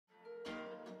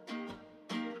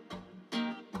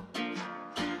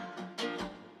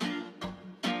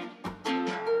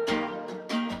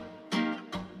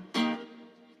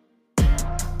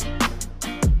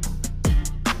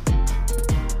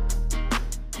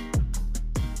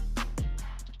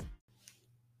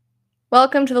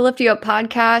Welcome to the Lift You Up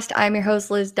podcast. I'm your host,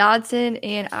 Liz Dodson,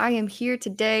 and I am here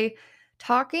today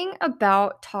talking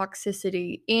about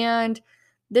toxicity. And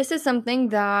this is something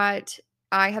that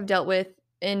I have dealt with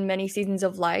in many seasons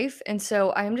of life. And so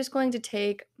I am just going to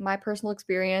take my personal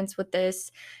experience with this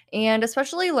and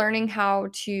especially learning how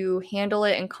to handle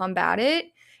it and combat it.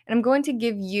 And I'm going to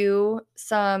give you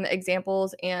some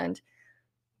examples and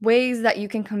ways that you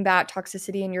can combat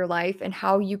toxicity in your life and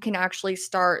how you can actually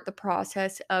start the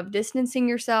process of distancing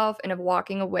yourself and of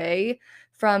walking away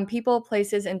from people,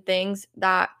 places, and things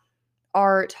that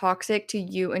are toxic to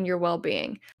you and your well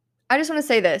being. I just want to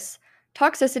say this: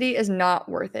 toxicity is not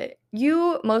worth it.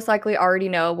 You most likely already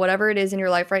know whatever it is in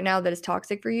your life right now that is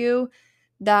toxic for you,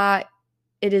 that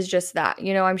it is just that.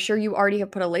 I'm sure you already have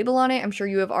put a label on it. I'm sure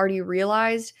you have already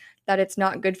realized that it's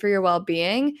not good for your well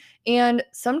being. And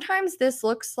sometimes this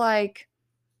looks like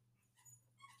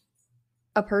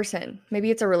a person.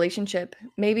 Maybe it's a relationship.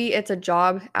 Maybe it's a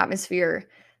job atmosphere.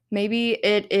 Maybe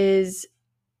it is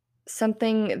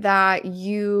something that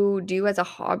you do as a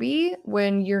hobby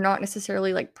when you're not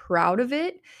necessarily like proud of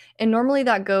it. And normally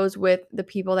that goes with the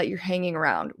people that you're hanging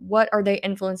around. What are they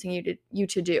influencing you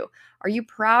to do? Are you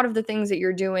proud of the things that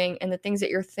you're doing and the things that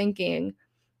you're thinking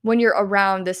when you're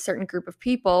around this certain group of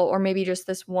people, or maybe just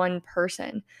this one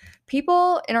person?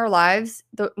 People in our lives,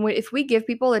 if we give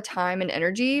people the time and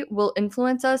energy, will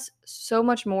influence us so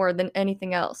much more than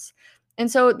anything else. And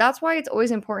so that's why it's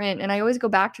always important, and I always go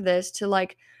back to this, to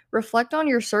like reflect on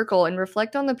your circle and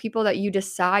reflect on the people that you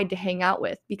decide to hang out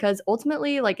with, because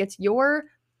ultimately, like, it's your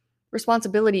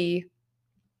responsibility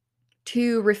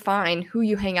to refine who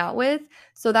you hang out with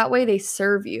so that way they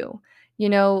serve you.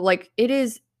 Like, it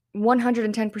is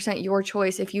 110% your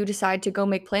choice if you decide to go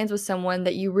make plans with someone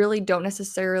that you really don't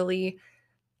necessarily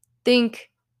think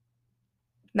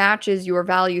matches your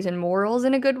values and morals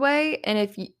in a good way. And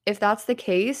if that's the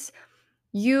case,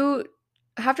 you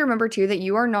have to remember too that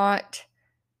you are not,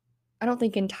 I don't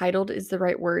think entitled is the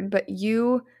right word, but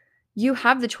you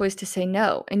have the choice to say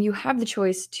no, and you have the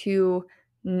choice to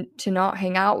not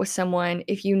hang out with someone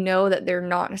if you know that they're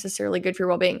not necessarily good for your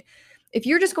well-being. If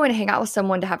you're just going to hang out with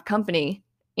someone to have company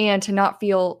and to not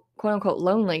feel quote unquote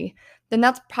lonely, then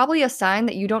that's probably a sign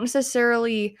that you don't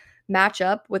necessarily match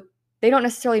up with they don't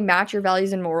necessarily match your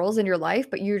values and morals in your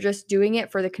life, but you're just doing it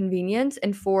for the convenience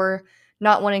and for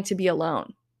not wanting to be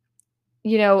alone.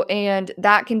 And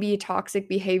that can be toxic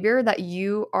behavior that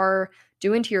you are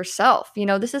doing to yourself.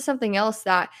 This is something else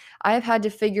that I have had to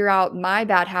figure out my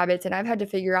bad habits, and I've had to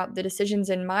figure out the decisions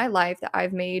in my life that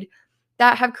I've made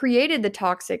that have created the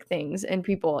toxic things in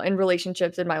people and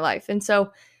relationships in my life. And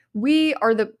so we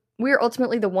are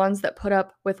ultimately the ones that put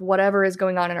up with whatever is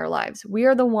going on in our lives. We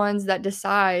are the ones that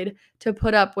decide to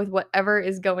put up with whatever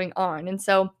is going on. And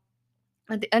so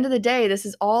at the end of the day, this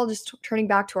is all just turning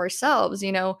back to ourselves.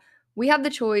 We have the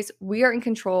choice, we are in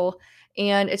control,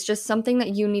 and it's just something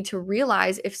that you need to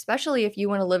realize, especially if you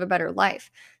want to live a better life.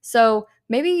 So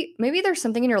maybe there's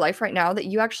something in your life right now that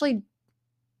you actually,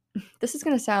 this is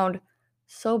going to sound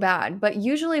so bad, but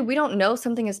usually we don't know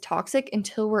something is toxic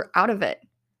until we're out of it,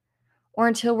 or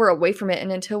until we're away from it,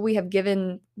 and until we have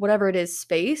given whatever it is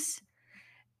space.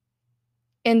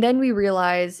 And then we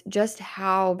realize just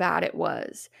how bad it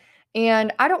was.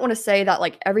 And I don't want to say that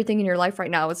like everything in your life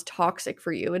right now is toxic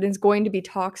for you. It is going to be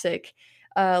toxic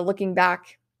looking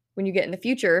back when you get in the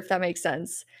future, if that makes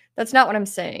sense. That's not what I'm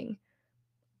saying.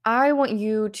 I want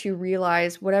you to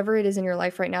realize whatever it is in your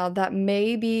life right now that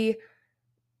may be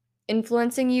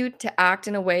influencing you to act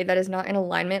in a way that is not in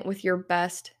alignment with your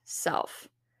best self.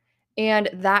 And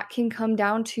that can come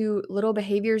down to little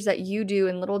behaviors that you do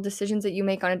and little decisions that you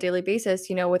make on a daily basis,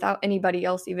 without anybody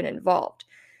else even involved.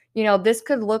 This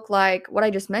could look like what I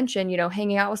just mentioned,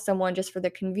 hanging out with someone just for the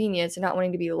convenience and not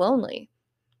wanting to be lonely.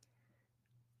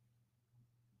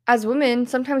 As women,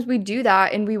 sometimes we do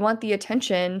that and we want the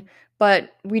attention,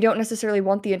 but we don't necessarily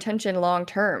want the attention long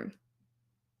term.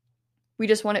 We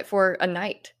just want it for a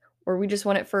night, or we just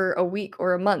want it for a week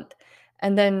or a month.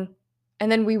 And then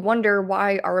we wonder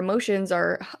why our emotions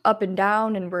are up and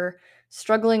down, and we're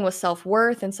struggling with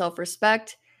self-worth and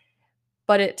self-respect.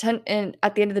 And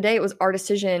at the end of the day, it was our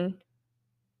decision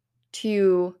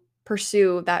to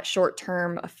pursue that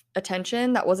short-term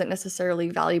attention that wasn't necessarily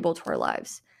valuable to our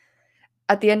lives.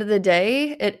 At the end of the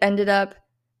day, it ended up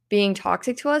being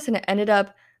toxic to us, and it ended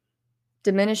up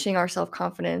diminishing our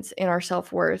self-confidence and our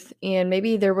self-worth. And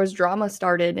maybe there was drama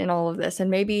started in all of this,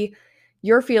 and maybe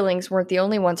your feelings weren't the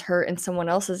only ones hurt and someone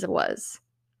else's it was.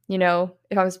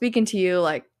 If I'm speaking to you,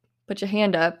 like, put your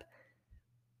hand up.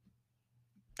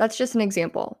 That's just an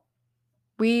example.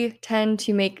 we tend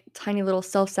to make tiny little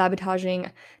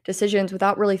self-sabotaging decisions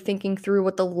without really thinking through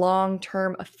what the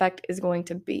long-term effect is going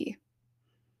to be.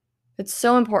 It's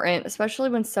so important,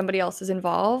 especially when somebody else is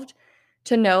involved,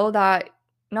 to know that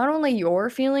not only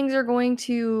your feelings are going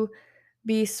to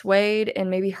be swayed and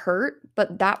maybe hurt,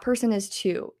 but that person is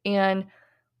too. And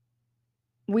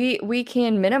we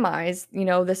can minimize,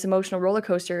 this emotional roller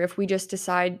coaster if we just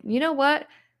decide, you know what?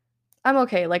 I'm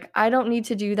okay. Like I don't need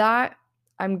to do that.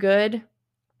 I'm good.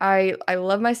 I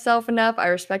love myself enough. I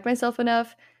respect myself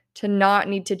enough to not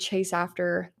need to chase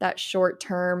after that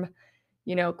short-term,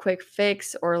 quick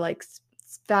fix or like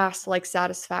fast like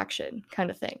satisfaction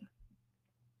kind of thing.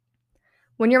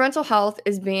 When your mental health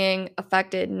is being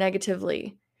affected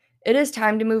negatively, it is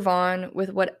time to move on with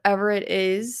whatever it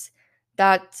is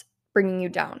that's bringing you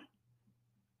down.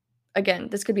 Again,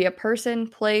 this could be a person,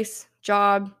 place,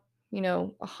 job, a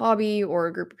hobby or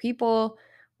a group of people,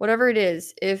 whatever it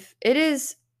is.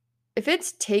 If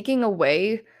it's taking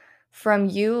away from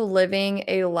you living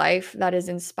a life that is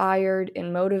inspired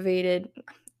and motivated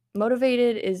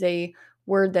is a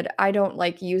word that I don't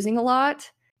like using a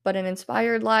lot, but an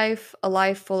inspired life, a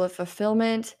life full of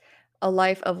fulfillment, a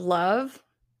life of love.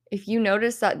 If you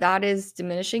notice that that is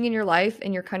diminishing in your life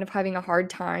and you're kind of having a hard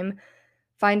time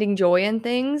finding joy in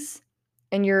things,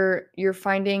 and you're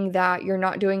finding that you're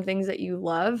not doing things that you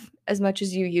love as much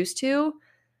as you used to,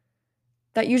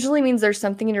 that usually means there's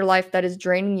something in your life that is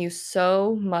draining you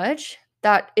so much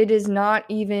that it is not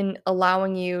even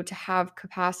allowing you to have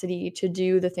capacity to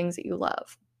do the things that you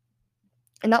love.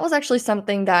 And that was actually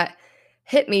something that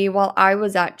hit me while I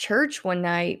was at church one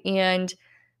night, and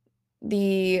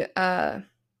the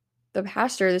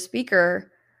pastor, the speaker,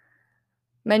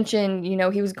 mentioned,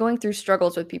 he was going through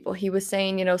struggles with people. He was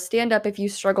saying, stand up if you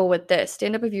struggle with this.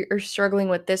 Stand up if you're struggling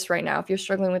with this right now. If you're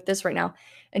struggling with this right now.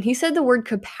 And he said the word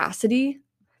capacity.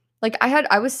 Like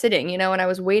I was sitting, and I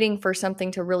was waiting for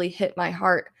something to really hit my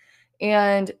heart.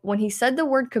 And when he said the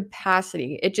word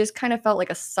capacity, it just kind of felt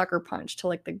like a sucker punch to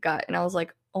like the gut. And I was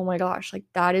like, oh my gosh, like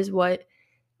that is what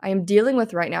I am dealing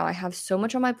with right now. I have so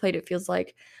much on my plate. It feels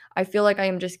like I feel like I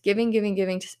am just giving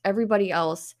to everybody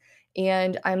else,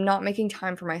 and I'm not making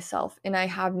time for myself, and I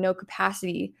have no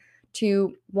capacity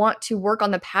to want to work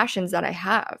on the passions that I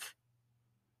have.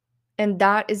 And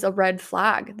that is a red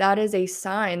flag. That is a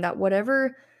sign that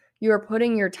whatever you are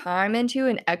putting your time into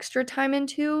and extra time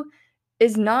into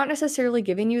is not necessarily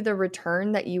giving you the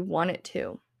return that you want it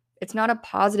to. It's not a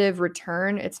positive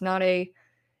return. It's not a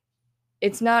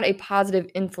positive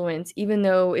influence, even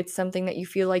though it's something that you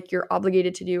feel like you're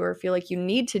obligated to do or feel like you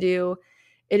need to do.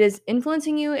 It is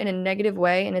influencing you in a negative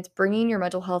way, and it's bringing your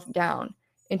mental health down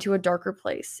into a darker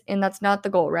place. And that's not the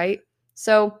goal, right?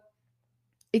 So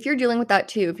if you're dealing with that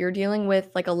too, if you're dealing with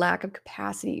like a lack of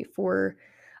capacity for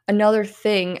another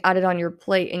thing added on your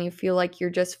plate, and you feel like you're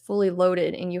just fully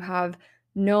loaded and you have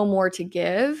no more to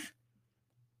give,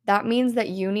 that means that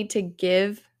you need to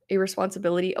give a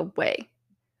responsibility away.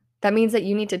 That means that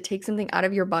you need to take something out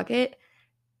of your bucket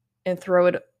and throw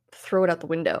it out the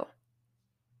window.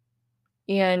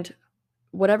 And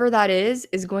whatever that is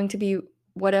going to be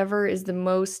whatever is the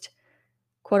most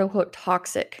quote unquote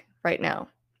toxic right now.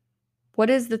 What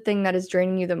is the thing that is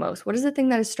draining you the most? What is the thing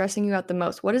that is stressing you out the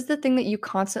most? What is the thing that you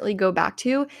constantly go back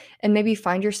to and maybe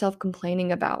find yourself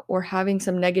complaining about or having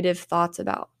some negative thoughts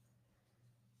about?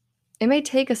 It may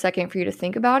take a second for you to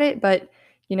think about it, but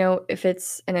if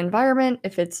it's an environment,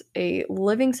 if it's a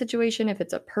living situation, if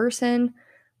it's a person,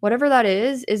 whatever that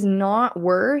is not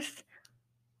worth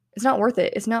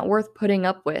it. It's not worth putting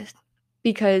up with,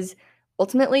 because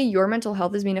ultimately your mental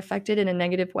health is being affected in a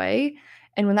negative way.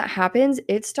 And when that happens,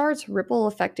 it starts ripple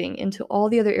affecting into all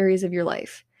the other areas of your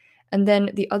life. And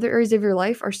then the other areas of your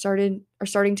life are starting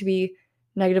to be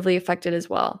negatively affected as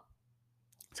well.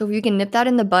 So if you can nip that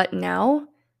in the butt now,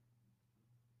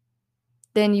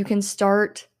 then you can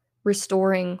start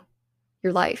restoring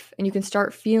your life, and you can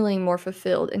start feeling more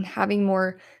fulfilled and having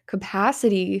more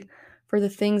capacity for the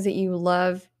things that you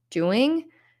love doing.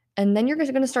 And then you're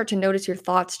going to start to notice your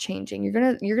thoughts changing. You're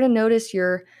going to notice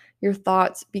your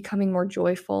thoughts becoming more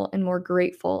joyful and more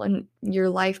grateful, and your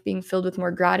life being filled with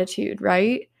more gratitude,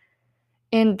 right?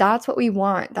 And that's what we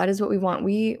want. That is what we want.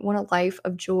 We want a life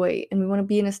of joy, and we want to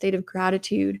be in a state of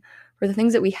gratitude for the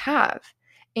things that we have.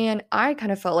 And I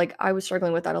kind of felt like I was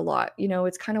struggling with that a lot.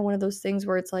 It's kind of one of those things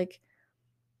where it's like,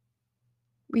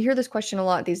 we hear this question a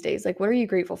lot these days, like, what are you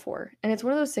grateful for? And it's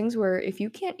one of those things where if you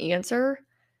can't answer,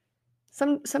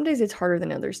 some days it's harder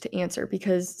than others to answer,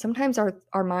 because sometimes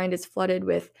our mind is flooded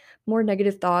with more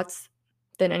negative thoughts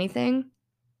than anything.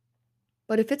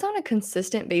 But if it's on a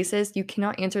consistent basis, you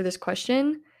cannot answer this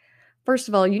question, First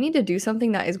of all, you need to do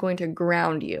something that is going to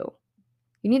ground you.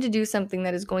 You need to do something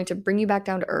that is going to bring you back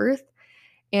down to earth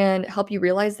and help you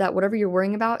realize that whatever you're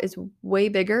worrying about is way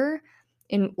bigger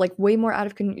and like way more out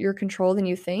of your control than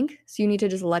you think. So you need to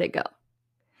just let it go.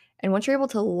 And once you're able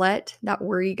to let that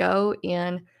worry go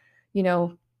and, you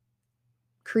know,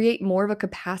 create more of a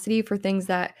capacity for things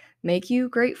that make you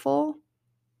grateful,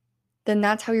 then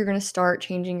that's how you're going to start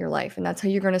changing your life. And that's how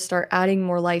you're going to start adding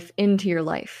more life into your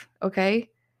life. Okay?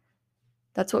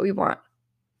 That's what we want.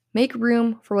 Make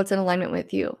room for what's in alignment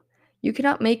with you. You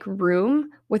cannot make room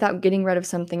without getting rid of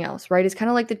something else, right? It's kind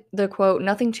of like the quote,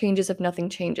 nothing changes if nothing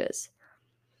changes.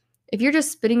 If you're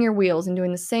just spinning your wheels and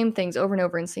doing the same things over and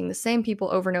over and seeing the same people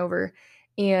over and over,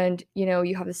 and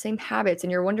you have the same habits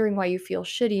and you're wondering why you feel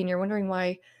shitty and you're wondering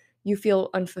why you feel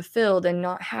unfulfilled and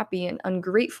not happy and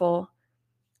ungrateful,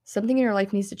 something in your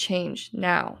life needs to change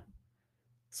now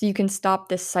so you can stop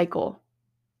this cycle.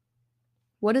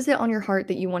 What is it on your heart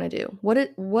that you want to do?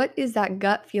 What is that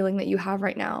gut feeling that you have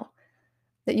right now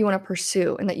that you want to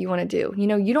pursue and that you want to do?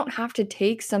 You don't have to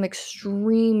take some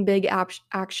extreme big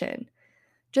action.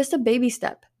 Just a baby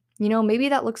step. Maybe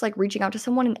that looks like reaching out to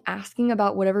someone and asking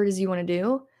about whatever it is you want to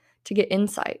do to get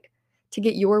insight, to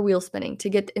get your wheel spinning, to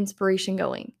get the inspiration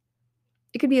going.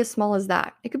 It could be as small as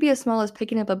that. It could be as small as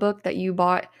picking up a book that you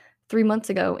bought 3 months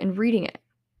ago and reading it.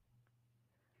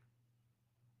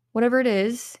 Whatever it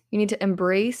is, you need to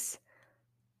embrace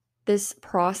this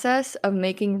process of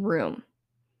making room.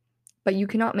 But you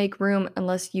cannot make room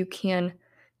unless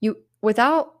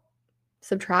without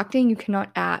subtracting, you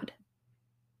cannot add.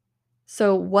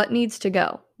 So what needs to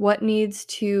go? What needs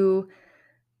to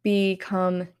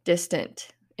become distant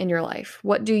in your life?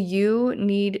 What do you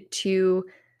need to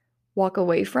walk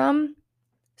away from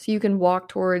so you can walk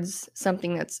towards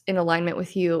something that's in alignment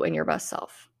with you and your best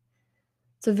self?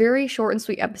 It's a very short and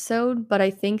sweet episode, but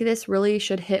I think this really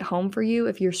should hit home for you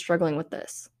if you're struggling with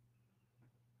this.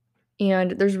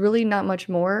 And there's really not much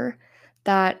more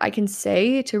that I can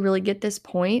say to really get this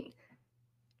point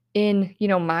in,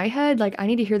 my head. Like, I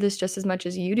need to hear this just as much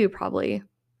as you do, probably.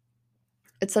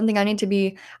 It's something I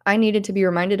needed to be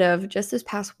reminded of just this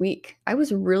past week. I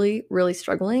was really, really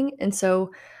struggling. And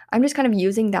so I'm just kind of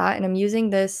using that, and I'm using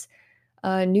this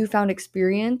newfound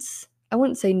experience. I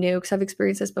wouldn't say new because I've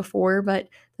experienced this before, but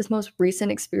this most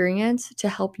recent experience to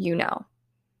help you now.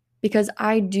 Because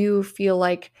I do feel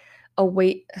like a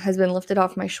weight has been lifted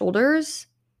off my shoulders.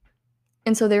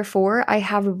 And so therefore, I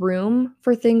have room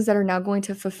for things that are now going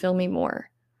to fulfill me more.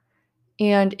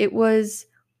 And it was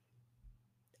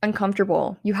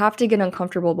uncomfortable. You have to get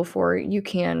uncomfortable before you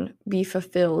can be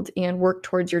fulfilled and work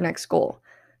towards your next goal.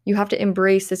 You have to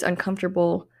embrace this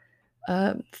uncomfortable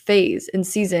phase and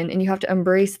season, and you have to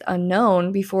embrace the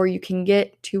unknown before you can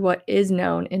get to what is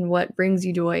known and what brings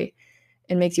you joy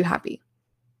and makes you happy.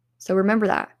 So remember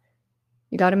that.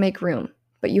 You got to make room,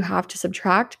 but you have to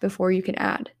subtract before you can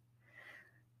add.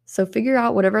 So figure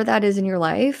out whatever that is in your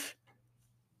life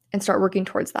and start working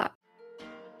towards that.